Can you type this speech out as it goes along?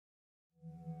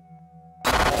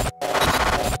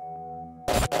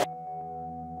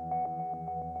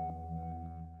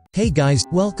Hey guys,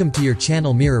 welcome to your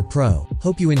channel Mirror Pro.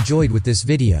 Hope you enjoyed with this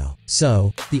video.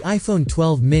 So, the iPhone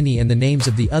 12 mini and the names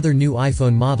of the other new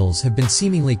iPhone models have been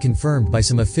seemingly confirmed by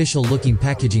some official looking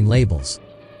packaging labels.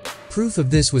 Proof of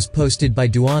this was posted by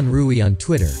Duan Rui on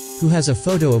Twitter, who has a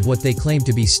photo of what they claim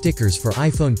to be stickers for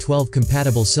iPhone 12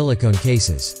 compatible silicone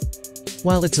cases.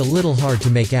 While it's a little hard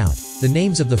to make out, the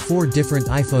names of the 4 different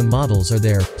iPhone models are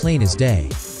there, plain as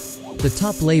day. The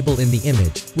top label in the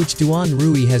image, which Duan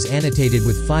Rui has annotated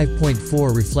with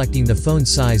 5.4 reflecting the phone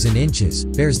size in inches,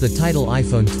 bears the title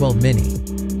iPhone 12 mini.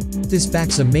 This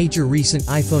backs a major recent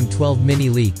iPhone 12 mini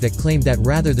leak that claimed that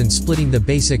rather than splitting the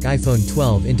basic iPhone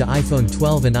 12 into iPhone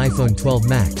 12 and iPhone 12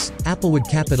 Max, Apple would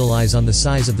capitalize on the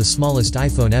size of the smallest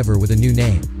iPhone ever with a new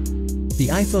name. The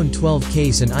iPhone 12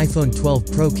 case and iPhone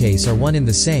 12 Pro case are one and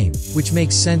the same, which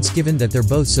makes sense given that they're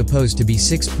both supposed to be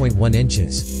 6.1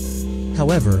 inches.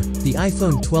 However, the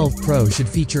iPhone 12 Pro should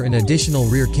feature an additional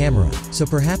rear camera, so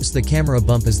perhaps the camera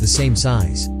bump is the same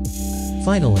size.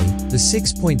 Finally, the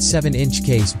 6.7-inch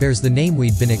case bears the name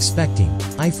we'd been expecting,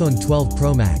 iPhone 12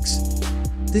 Pro Max.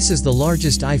 This is the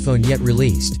largest iPhone yet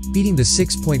released, beating the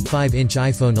 6.5-inch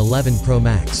iPhone 11 Pro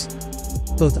Max.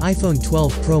 Both iPhone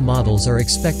 12 Pro models are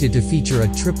expected to feature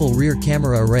a triple rear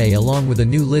camera array along with a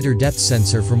new lidar depth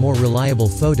sensor for more reliable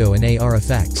photo and AR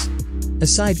effects.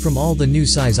 Aside from all the new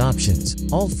size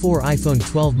options, all 4 iPhone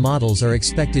 12 models are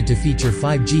expected to feature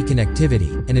 5G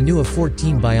connectivity and a new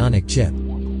A14 Bionic chip.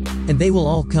 And they will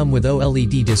all come with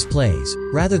OLED displays,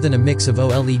 rather than a mix of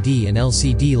OLED and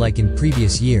LCD like in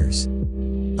previous years.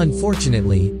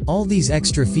 Unfortunately, all these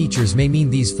extra features may mean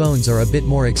these phones are a bit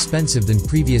more expensive than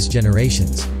previous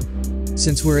generations.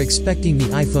 Since we're expecting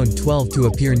the iPhone 12 to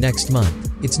appear next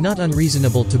month, it's not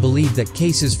unreasonable to believe that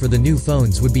cases for the new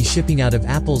phones would be shipping out of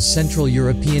Apple's Central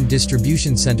European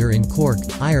Distribution Centre in Cork,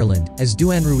 Ireland, as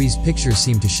Duan Rui's pictures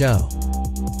seem to show.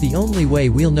 The only way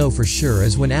we'll know for sure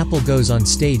is when Apple goes on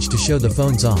stage to show the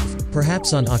phones off,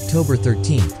 perhaps on October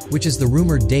 13th, which is the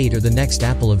rumored date or the next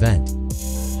Apple event.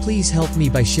 Please help me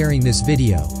by sharing this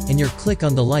video, and your click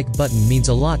on the like button means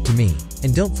a lot to me.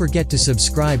 And don't forget to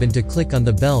subscribe and to click on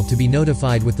the bell to be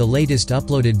notified with the latest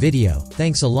uploaded video.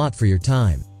 Thanks a lot for your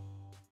time.